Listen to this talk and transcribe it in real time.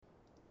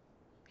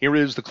Here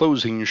is the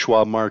closing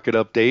Schwab market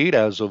update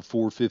as of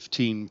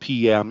 4:15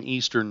 p.m.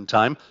 Eastern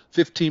Time,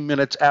 15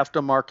 minutes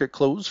after market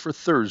close for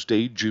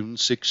Thursday, June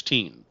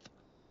 16th.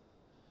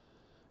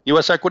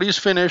 U.S. equities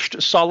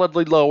finished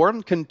solidly lower,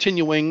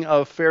 continuing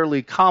a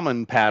fairly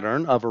common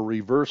pattern of a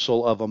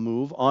reversal of a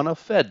move on a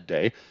Fed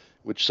day,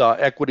 which saw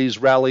equities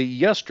rally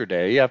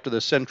yesterday after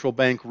the central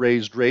bank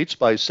raised rates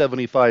by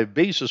 75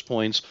 basis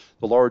points,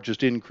 the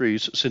largest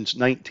increase since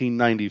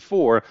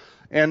 1994,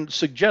 and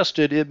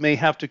suggested it may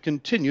have to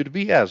continue to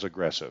be as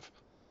aggressive.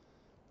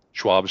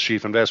 Schwab's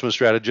chief investment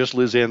strategist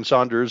Liz Ann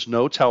Sonders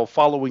notes how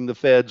following the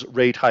Fed's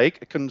rate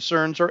hike,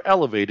 concerns are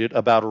elevated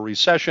about a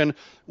recession,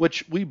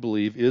 which we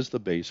believe is the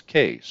base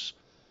case.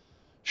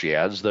 She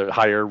adds that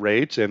higher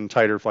rates and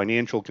tighter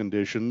financial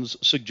conditions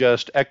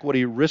suggest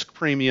equity risk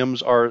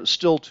premiums are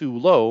still too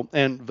low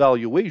and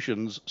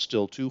valuations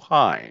still too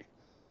high.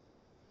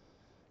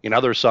 In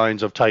other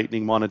signs of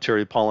tightening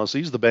monetary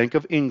policies, the Bank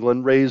of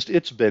England raised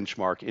its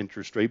benchmark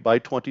interest rate by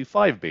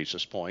 25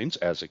 basis points,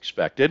 as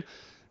expected,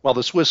 while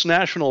the Swiss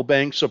National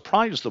Bank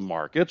surprised the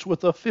markets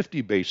with a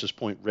 50 basis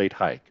point rate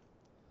hike.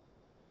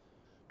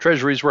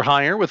 Treasuries were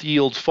higher, with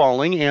yields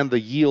falling and the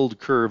yield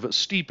curve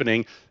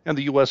steepening, and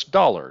the U.S.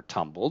 dollar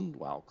tumbled,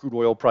 while crude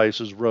oil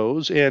prices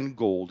rose and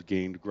gold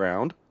gained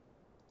ground.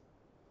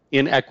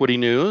 In equity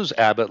news,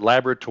 Abbott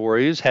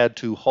Laboratories had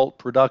to halt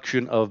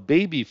production of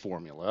baby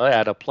formula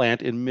at a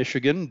plant in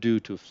Michigan due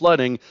to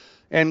flooding,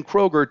 and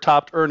Kroger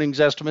topped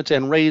earnings estimates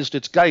and raised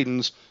its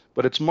guidance,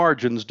 but its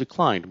margins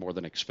declined more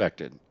than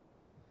expected.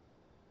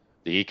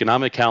 The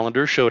economic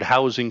calendar showed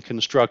housing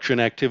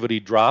construction activity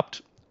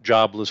dropped,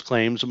 jobless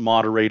claims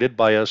moderated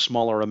by a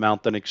smaller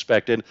amount than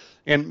expected,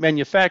 and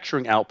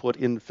manufacturing output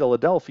in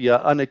Philadelphia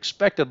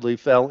unexpectedly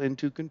fell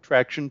into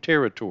contraction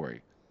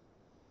territory.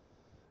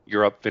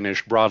 Europe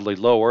finished broadly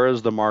lower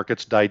as the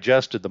markets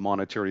digested the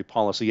monetary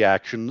policy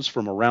actions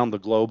from around the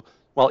globe,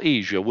 while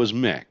Asia was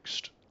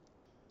mixed.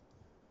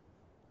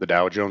 The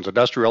Dow Jones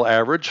Industrial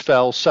Average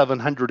fell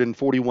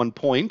 741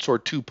 points, or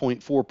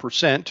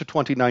 2.4%, to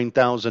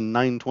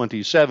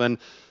 29,927.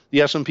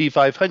 The S&P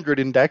 500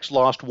 index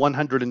lost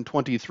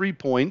 123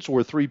 points,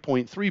 or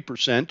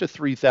 3.3%, to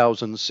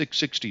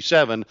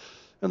 3,667.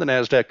 And the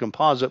Nasdaq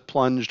Composite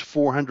plunged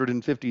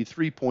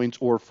 453 points,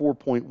 or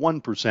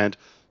 4.1%,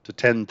 to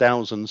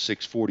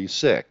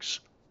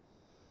 10,646.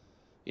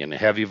 In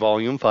heavy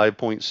volume,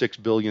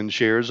 5.6 billion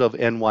shares of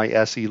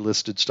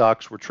NYSE-listed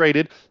stocks were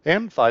traded,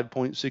 and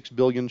 5.6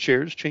 billion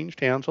shares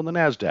changed hands on the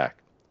Nasdaq.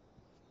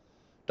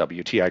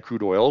 WTI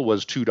crude oil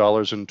was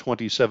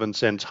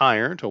 $2.27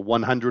 higher to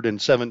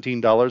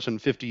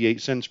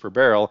 $117.58 per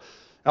barrel.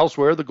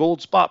 Elsewhere, the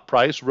gold spot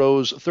price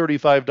rose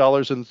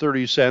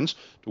 $35.30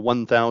 to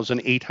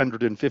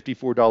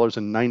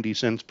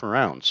 $1,854.90 per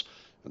ounce.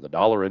 And the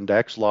dollar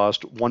index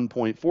lost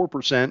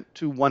 1.4%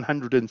 to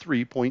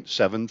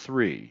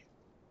 103.73.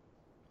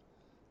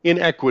 In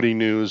equity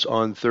news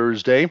on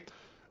Thursday,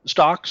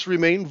 stocks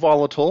remain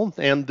volatile,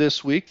 and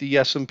this week the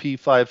S&P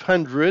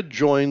 500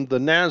 joined the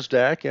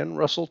Nasdaq and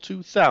Russell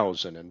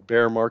 2000 in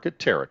bear market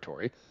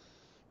territory.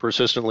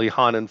 Persistently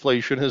hot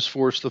inflation has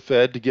forced the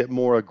Fed to get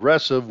more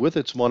aggressive with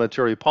its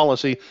monetary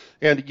policy,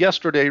 and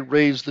yesterday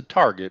raised the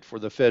target for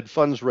the Fed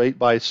funds rate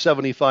by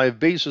 75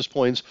 basis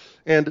points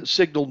and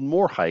signaled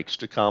more hikes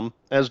to come,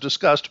 as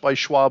discussed by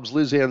Schwab's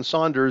Liz Ann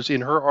Sonders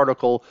in her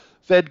article,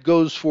 Fed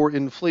Goes for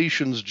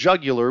Inflation's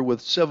Jugular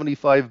with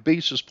 75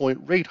 basis point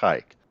rate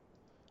hike.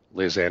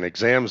 Liz Ann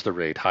examines the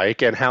rate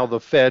hike and how the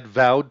Fed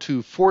vowed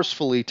to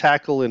forcefully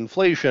tackle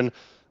inflation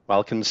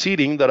while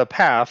conceding that a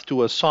path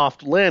to a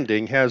soft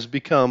landing has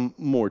become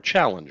more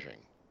challenging.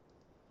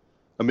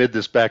 Amid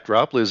this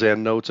backdrop, Liz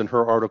Ann notes in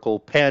her article,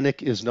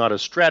 Panic is not a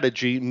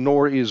strategy,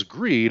 nor is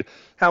greed,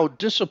 how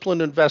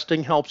disciplined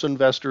investing helps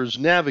investors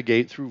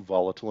navigate through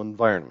volatile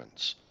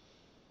environments.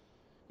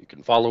 You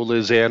can follow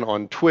Liz Ann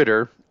on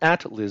Twitter,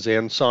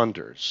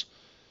 @LizAnnSaunders.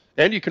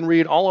 And you can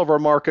read all of our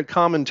market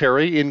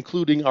commentary,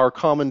 including our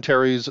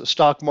commentaries,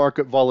 Stock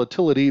Market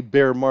Volatility,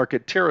 Bear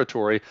Market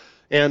Territory,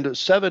 and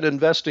 7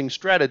 investing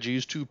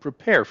strategies to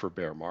prepare for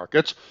bear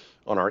markets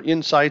on our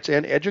Insights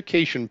and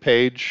Education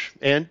page,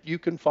 and you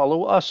can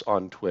follow us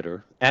on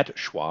Twitter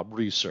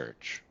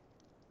 @SchwabResearch.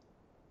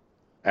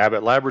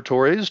 Abbott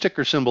Laboratories,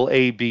 ticker symbol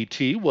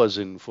ABT, was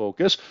in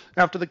focus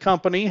after the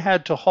company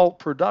had to halt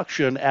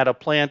production at a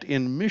plant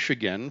in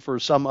Michigan for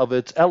some of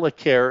its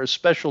EleCare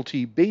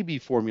specialty baby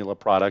formula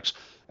products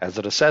as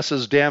it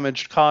assesses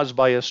damage caused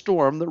by a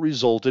storm that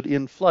resulted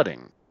in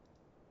flooding.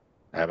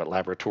 Abbott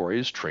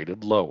Laboratories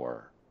traded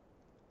lower.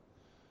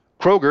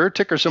 Kroger,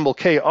 ticker symbol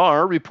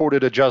KR,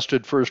 reported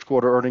adjusted first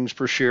quarter earnings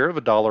per share of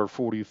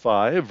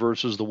 $1.45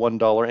 versus the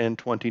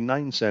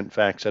 $1.29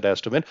 FactSet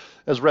estimate,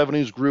 as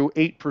revenues grew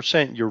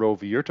 8% year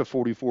over year to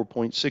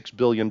 $44.6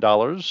 billion,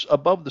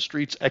 above the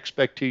street's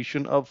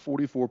expectation of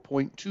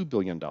 $44.2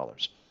 billion.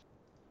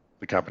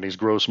 The company's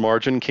gross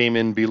margin came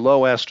in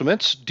below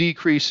estimates,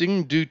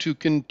 decreasing due to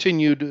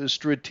continued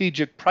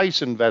strategic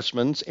price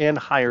investments and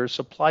higher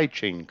supply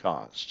chain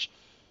costs.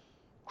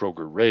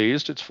 Kroger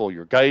raised its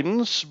full-year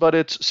guidance, but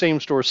its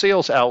same-store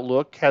sales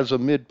outlook has a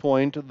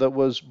midpoint that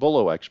was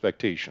below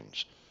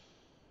expectations.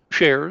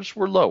 Shares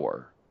were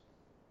lower.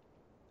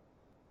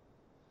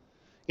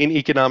 In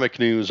economic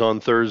news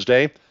on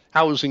Thursday,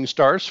 housing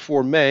starts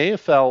for May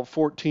fell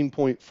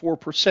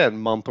 14.4%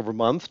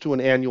 month-over-month to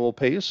an annual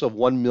pace of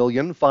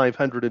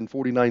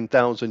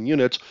 1,549,000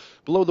 units,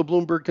 below the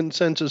Bloomberg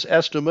consensus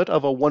estimate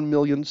of a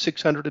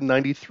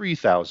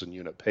 1,693,000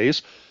 unit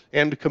pace,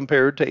 and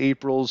compared to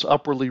April's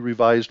upwardly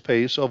revised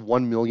pace of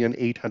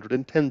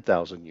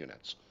 1,810,000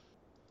 units.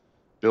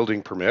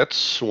 Building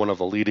permits, one of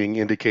the leading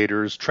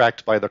indicators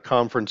tracked by the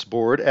Conference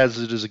Board as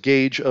it is a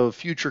gauge of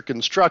future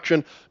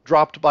construction,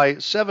 dropped by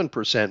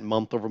 7%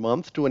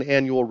 month-over-month to an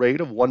annual rate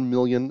of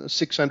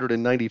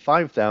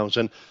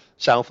 1,695,000,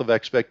 south of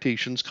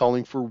expectations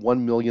calling for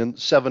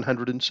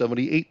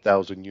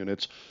 1,778,000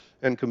 units,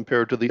 and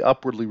compared to the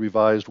upwardly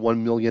revised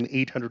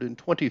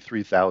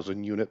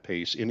 1,823,000 unit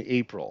pace in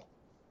April.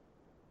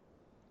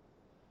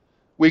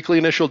 Weekly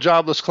initial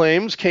jobless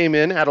claims came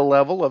in at a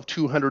level of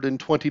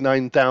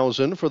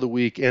 229,000 for the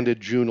week ended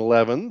June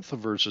 11th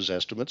versus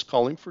estimates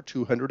calling for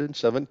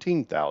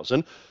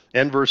 217,000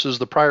 and versus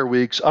the prior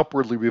week's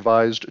upwardly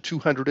revised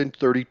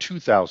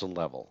 232,000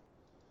 level.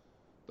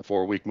 The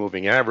 4-week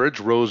moving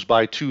average rose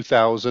by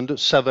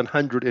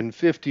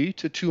 2,750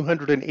 to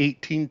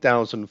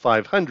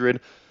 218,500,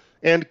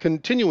 and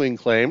continuing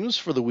claims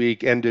for the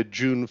week ended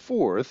June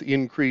 4th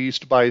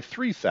increased by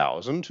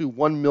 3,000 to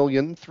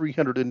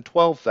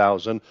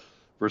 1,312,000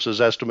 versus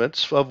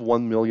estimates of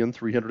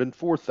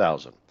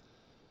 1,304,000.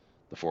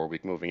 The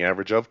 4-week moving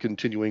average of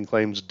continuing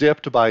claims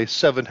dipped by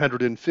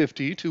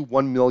 750 to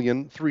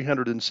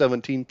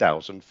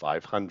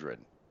 1,317,500.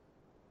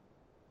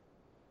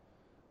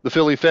 The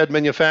Philly Fed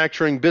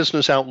Manufacturing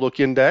Business Outlook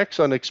Index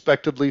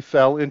unexpectedly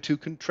fell into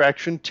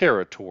contraction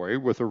territory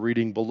with a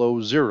reading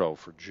below zero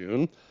for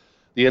June.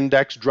 The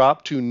index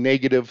dropped to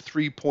negative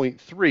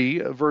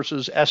 3.3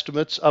 versus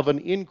estimates of an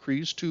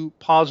increase to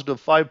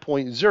positive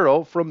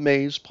 5.0 from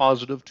May's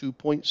positive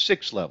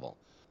 2.6 level.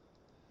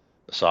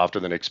 The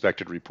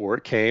softer-than-expected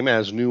report came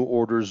as new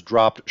orders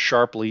dropped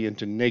sharply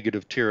into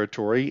negative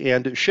territory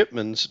and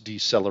shipments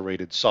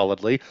decelerated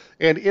solidly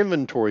and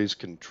inventories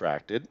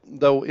contracted,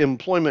 though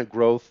employment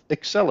growth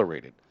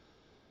accelerated.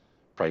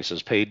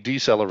 Prices paid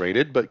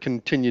decelerated but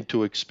continued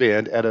to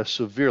expand at a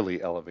severely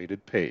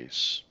elevated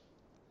pace.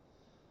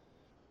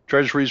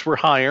 Treasuries were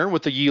higher,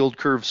 with the yield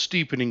curve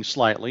steepening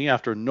slightly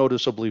after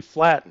noticeably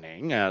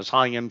flattening as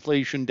high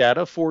inflation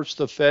data forced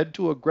the Fed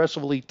to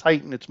aggressively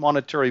tighten its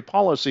monetary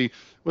policy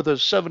with a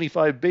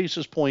 75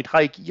 basis point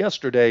hike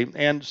yesterday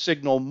and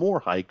signal more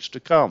hikes to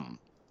come.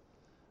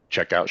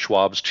 Check out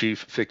Schwab's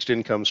chief fixed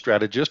income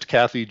strategist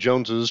Kathy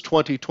Jones's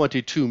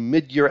 2022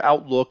 mid-year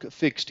outlook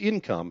fixed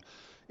income,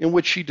 in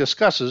which she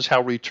discusses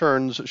how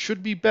returns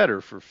should be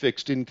better for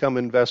fixed income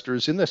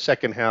investors in the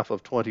second half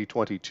of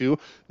 2022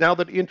 now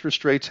that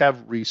interest rates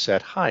have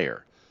reset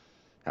higher.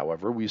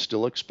 However, we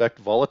still expect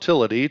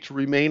volatility to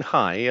remain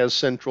high as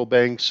central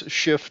banks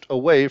shift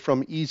away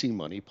from easy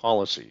money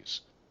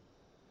policies.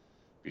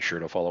 Be sure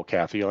to follow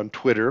Kathy on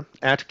Twitter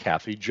at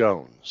Kathy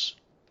Jones.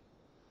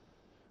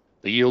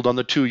 The yield on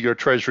the 2-year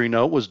Treasury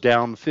note was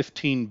down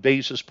 15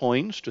 basis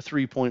points to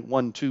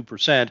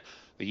 3.12%.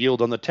 The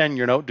yield on the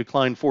 10-year note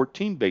declined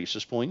 14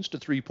 basis points to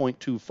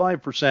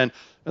 3.25%,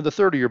 and the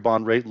 30-year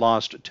bond rate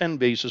lost 10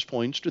 basis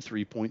points to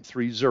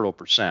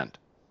 3.30%.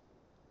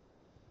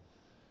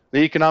 The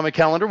economic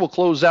calendar will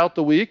close out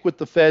the week with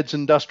the Fed's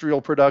industrial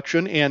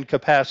production and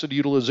capacity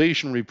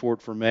utilization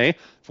report for May,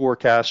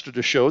 forecasted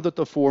to show that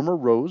the former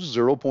rose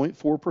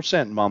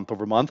 0.4%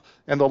 month-over-month,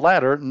 and the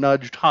latter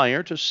nudged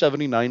higher to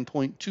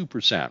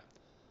 79.2%.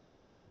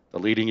 The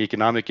leading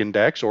economic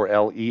index, or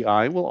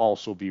LEI, will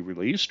also be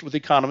released, with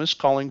economists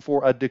calling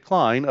for a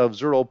decline of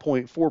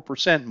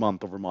 0.4%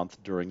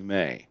 month-over-month during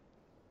May.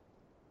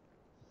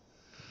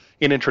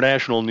 In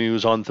international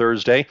news on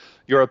Thursday,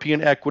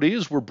 European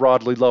equities were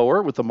broadly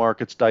lower, with the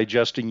markets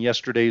digesting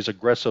yesterday's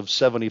aggressive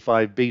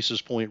 75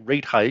 basis point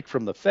rate hike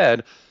from the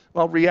Fed,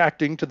 while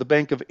reacting to the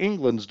Bank of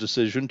England's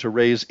decision to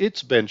raise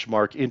its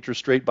benchmark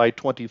interest rate by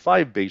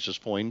 25 basis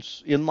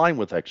points in line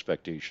with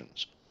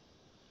expectations.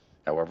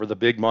 However, the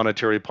big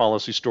monetary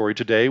policy story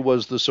today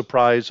was the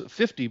surprise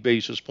 50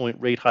 basis point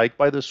rate hike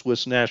by the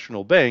Swiss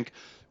National Bank,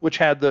 which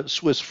had the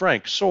Swiss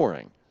franc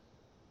soaring.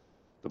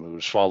 The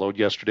moves followed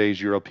yesterday's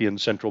European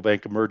Central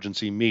Bank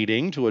emergency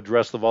meeting to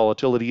address the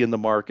volatility in the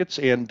markets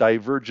and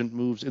divergent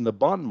moves in the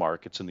bond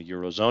markets in the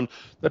Eurozone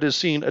that has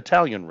seen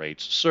Italian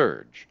rates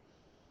surge.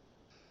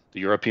 The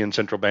European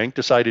Central Bank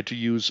decided to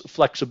use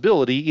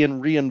flexibility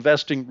in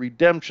reinvesting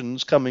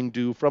redemptions coming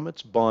due from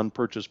its bond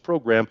purchase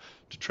program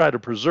to try to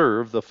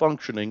preserve the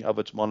functioning of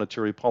its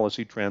monetary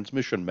policy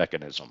transmission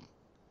mechanism.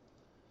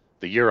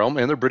 The euro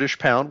and the British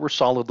pound were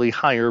solidly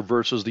higher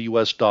versus the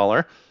U.S.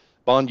 dollar.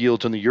 Bond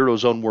yields in the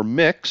Eurozone were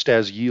mixed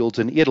as yields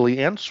in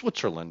Italy and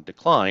Switzerland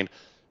declined,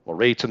 while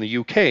rates in the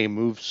UK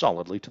moved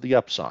solidly to the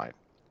upside.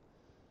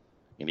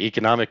 In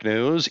economic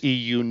news,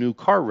 EU new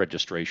car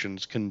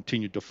registrations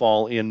continued to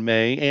fall in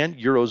May, and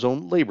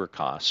Eurozone labor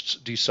costs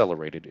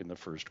decelerated in the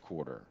first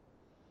quarter.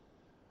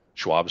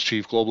 Schwab's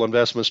chief global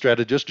investment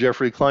strategist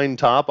Jeffrey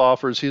Kleintop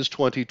offers his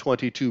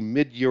 2022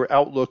 mid-year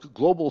outlook,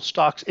 global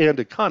stocks and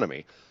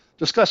economy,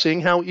 discussing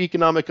how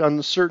economic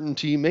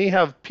uncertainty may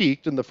have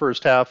peaked in the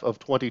first half of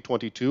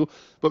 2022,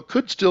 but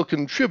could still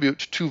contribute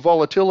to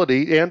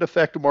volatility and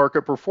affect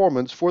market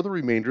performance for the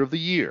remainder of the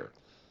year.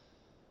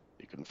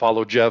 You can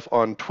follow Jeff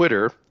on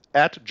Twitter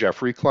at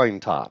Jeffrey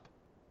Kleintop.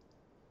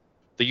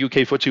 The UK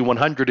FTSE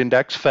 100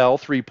 index fell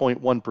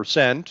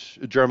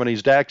 3.1%.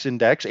 Germany's DAX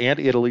index and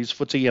Italy's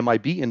FTSE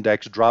MIB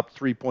index dropped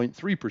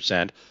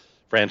 3.3%.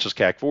 France's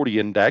CAC 40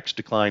 index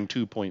declined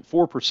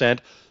 2.4%.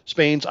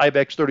 Spain's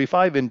IBEX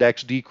 35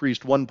 index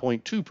decreased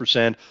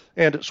 1.2%,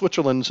 and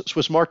Switzerland's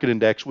Swiss market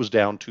index was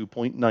down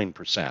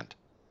 2.9%.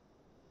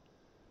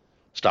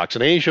 Stocks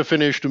in Asia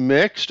finished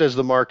mixed as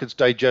the markets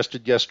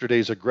digested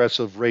yesterday's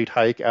aggressive rate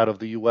hike out of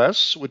the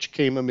U.S., which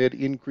came amid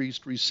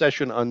increased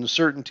recession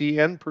uncertainty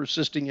and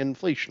persisting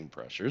inflation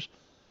pressures.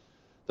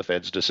 The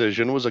Fed's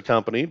decision was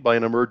accompanied by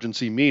an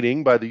emergency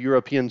meeting by the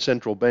European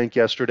Central Bank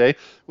yesterday,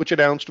 which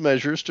announced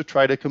measures to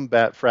try to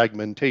combat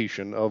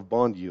fragmentation of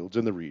bond yields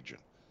in the region.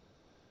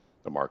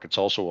 The markets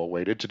also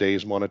awaited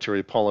today's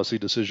monetary policy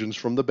decisions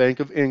from the Bank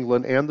of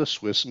England and the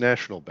Swiss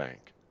National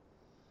Bank.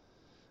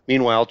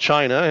 Meanwhile,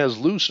 China has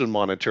loosened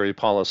monetary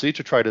policy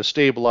to try to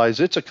stabilize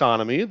its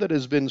economy that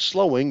has been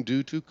slowing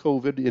due to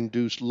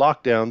COVID-induced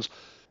lockdowns,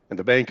 and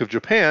the Bank of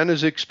Japan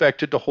is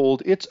expected to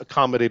hold its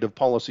accommodative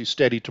policy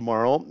steady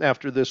tomorrow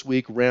after this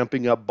week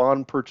ramping up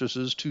bond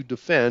purchases to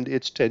defend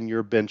its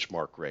 10-year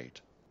benchmark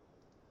rate.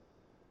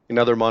 In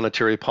other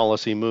monetary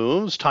policy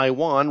moves,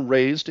 Taiwan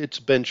raised its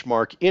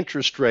benchmark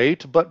interest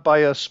rate, but by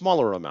a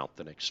smaller amount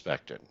than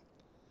expected.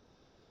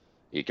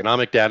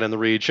 Economic data in the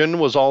region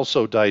was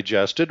also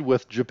digested,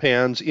 with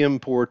Japan's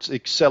imports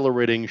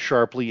accelerating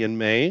sharply in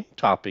May,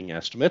 topping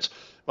estimates,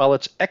 while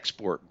its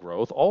export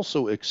growth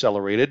also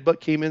accelerated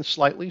but came in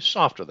slightly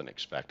softer than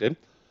expected.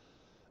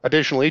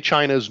 Additionally,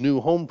 China's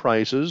new home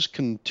prices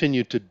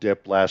continued to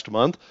dip last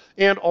month,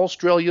 and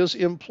Australia's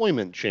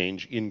employment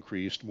change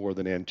increased more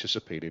than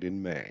anticipated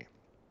in May.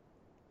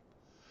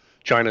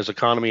 China's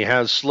economy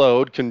has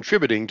slowed,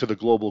 contributing to the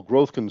global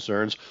growth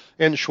concerns,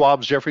 and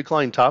Schwab's Jeffrey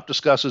Kleintop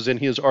discusses in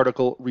his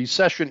article,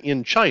 Recession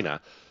in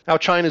China, how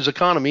China's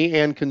economy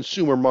and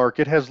consumer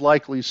market has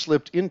likely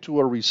slipped into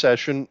a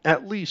recession,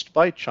 at least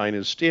by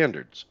China's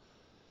standards.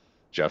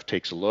 Jeff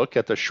takes a look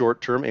at the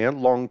short-term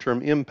and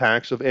long-term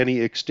impacts of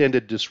any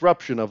extended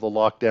disruption of the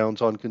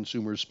lockdowns on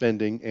consumer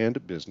spending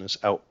and business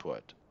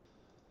output.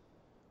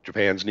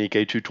 Japan's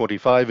Nikkei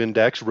 225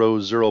 index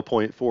rose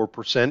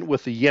 0.4%,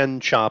 with the yen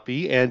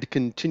choppy and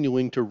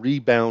continuing to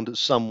rebound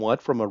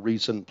somewhat from a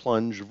recent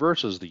plunge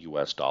versus the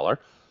U.S. dollar.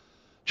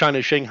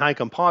 China's Shanghai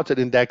Composite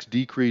Index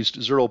decreased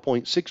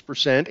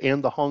 0.6%,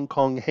 and the Hong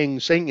Kong Hang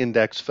Seng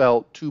Index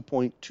fell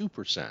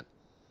 2.2%.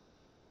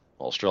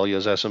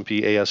 Australia's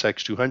S&P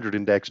ASX 200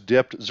 index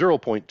dipped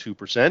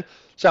 0.2%.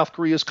 South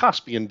Korea's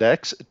Kospi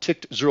Index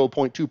ticked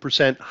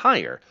 0.2%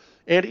 higher,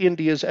 and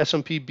India's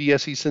S&P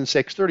BSE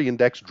Sensex 30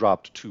 index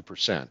dropped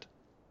 2%.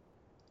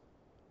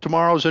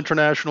 Tomorrow's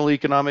international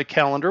economic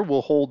calendar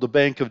will hold the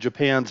Bank of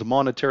Japan's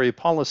monetary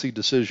policy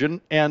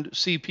decision and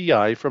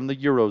CPI from the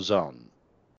Eurozone.